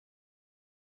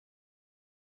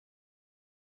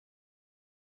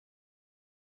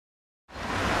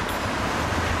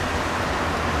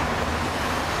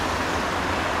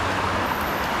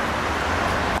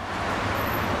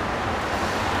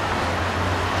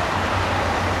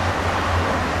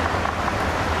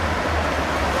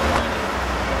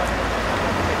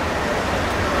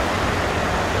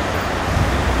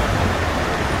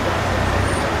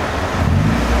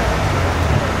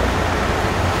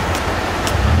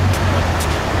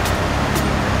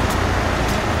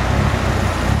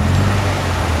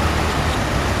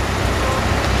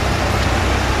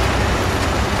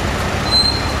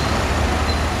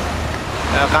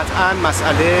قطعاً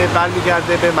مسئله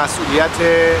برمیگرده به مسئولیت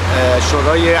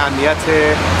شورای امنیت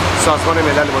سازمان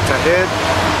ملل متحد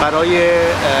برای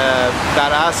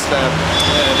در اصل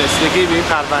رسیدگی به این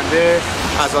پرونده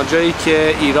از آنجایی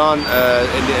که ایران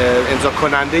امضا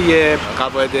کننده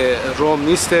قواعد روم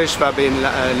نیستش و به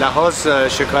لحاظ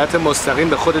شکایت مستقیم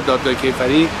به خود دادگاه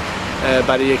کیفری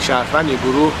برای یک شهروند یک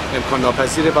گروه امکان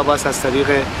ناپذیره و باید از طریق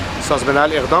سازمان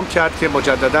ملل اقدام کرد که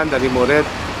مجددا در این مورد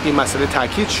این مسئله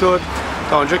تاکید شد.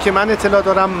 تا آنجا که من اطلاع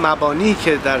دارم مبانی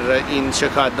که در این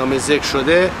شکایتنامه ذکر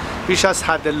شده بیش از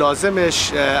حد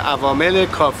لازمش عوامل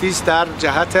کافی است در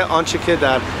جهت آنچه که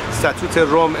در استاتوت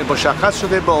روم مشخص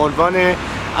شده به عنوان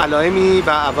علائمی و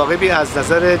عواقبی از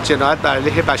نظر جنایت بر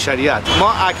علیه بشریت.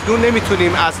 ما اکنون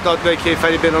نمیتونیم از دادگاه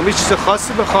کیفری بنومی چیز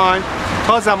خاصی بخوایم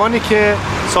تا زمانی که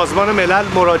سازمان ملل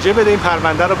مراجعه بده این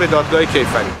پرونده رو به دادگاه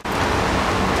کیفری.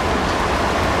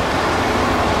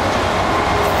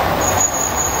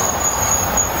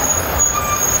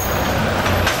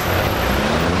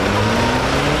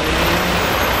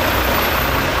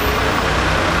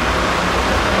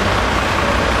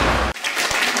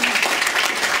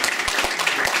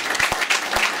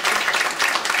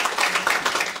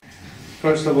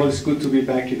 First of all, it's good to be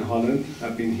back in Holland.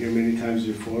 I've been here many times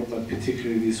before, but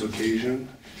particularly this occasion.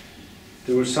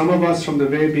 There were some of us from the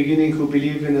very beginning who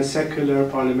believed in a secular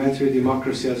parliamentary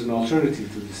democracy as an alternative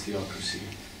to this theocracy.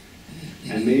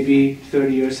 And maybe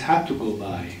 30 years had to go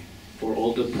by for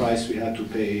all the price we had to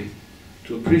pay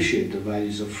to appreciate the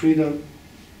values of freedom,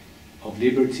 of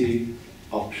liberty,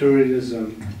 of pluralism,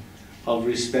 of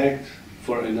respect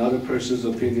for another person's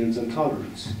opinions and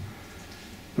tolerance.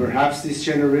 Perhaps this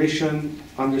generation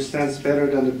understands better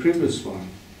than the previous one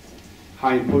how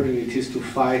important it is to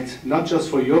fight not just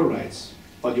for your rights,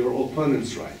 but your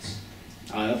opponent's rights.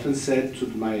 I often said to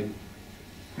my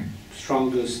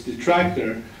strongest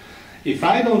detractor, if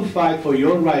I don't fight for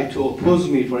your right to oppose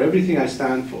me for everything I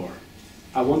stand for,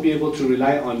 I won't be able to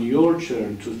rely on your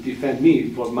turn to defend me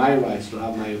for my rights to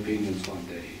have my opinions one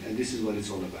day. And this is what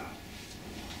it's all about.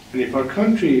 And if our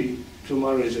country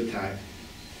tomorrow is attacked,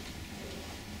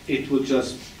 it will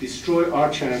just destroy our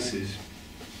chances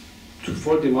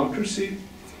for democracy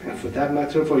and for that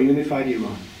matter for unified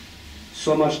Iran.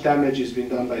 So much damage has been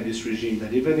done by this regime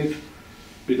that even if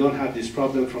we don't have this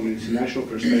problem from an international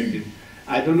perspective,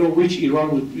 I don't know which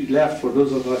Iran would be left for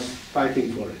those of us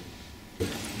fighting for it.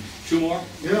 Two more?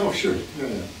 Yeah, oh, sure. Yeah.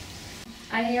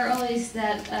 I hear always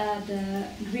that the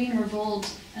Green Revolt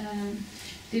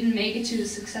didn't make it to a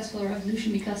successful revolution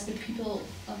because the people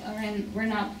of Iran were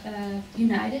not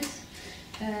united.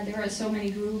 There are so many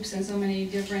groups and so many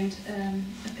different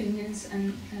opinions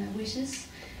and wishes.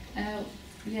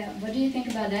 Yeah, what do you think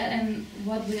about that, and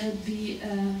what will it be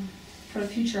for the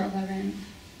future of Iran?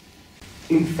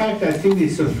 In fact, I think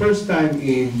it's the first time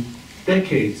in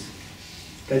decades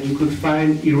that you could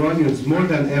find Iranians more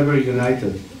than ever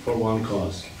united for one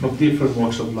cause, from different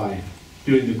walks of life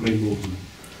during the Green Movement.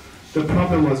 The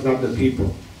problem was not the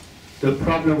people. The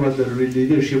problem was that the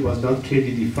leadership was not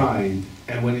clearly defined,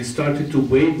 and when it started to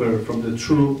waver from the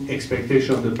true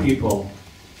expectation of the people,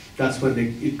 that's when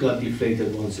it got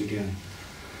deflated once again.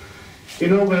 You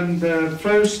know, when the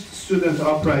first student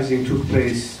uprising took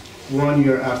place 1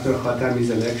 year after Khatami's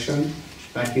election,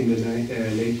 back in the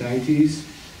late 90s,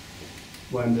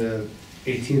 when the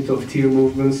 18th of Tir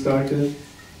movement started,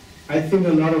 I think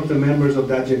a lot of the members of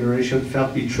that generation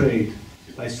felt betrayed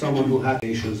by someone who had the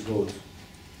nation's vote.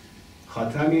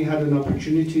 Khatami had an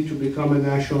opportunity to become a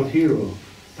national hero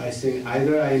by saying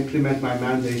either I implement my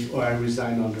mandate or I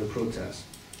resign under protest.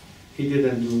 He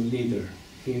didn't do neither.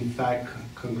 He in fact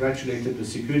congratulated the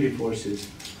security forces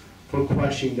for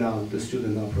crushing down the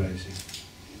student uprising.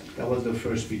 That was the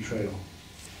first betrayal.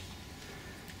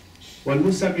 When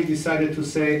Mousavi decided to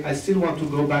say, I still want to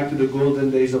go back to the golden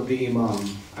days of the Imam,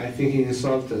 I think he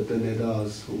insulted the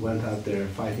Nedas who went out there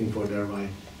fighting for their right,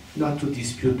 not to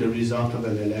dispute the result of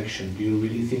an election. Do you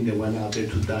really think they went out there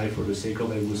to die for the sake of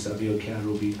a Mousavi or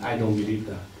Kiarubi? I don't believe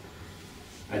that.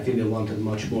 I think they wanted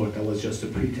much more. That was just a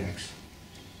pretext.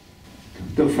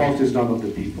 The fault is not of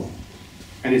the people.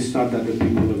 And it's not that the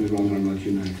people of Iran are not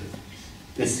united.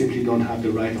 They simply don't have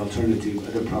the right alternative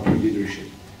or the proper leadership.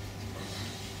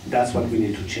 That's what we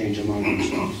need to change among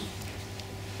ourselves.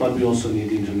 But we also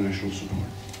need international support.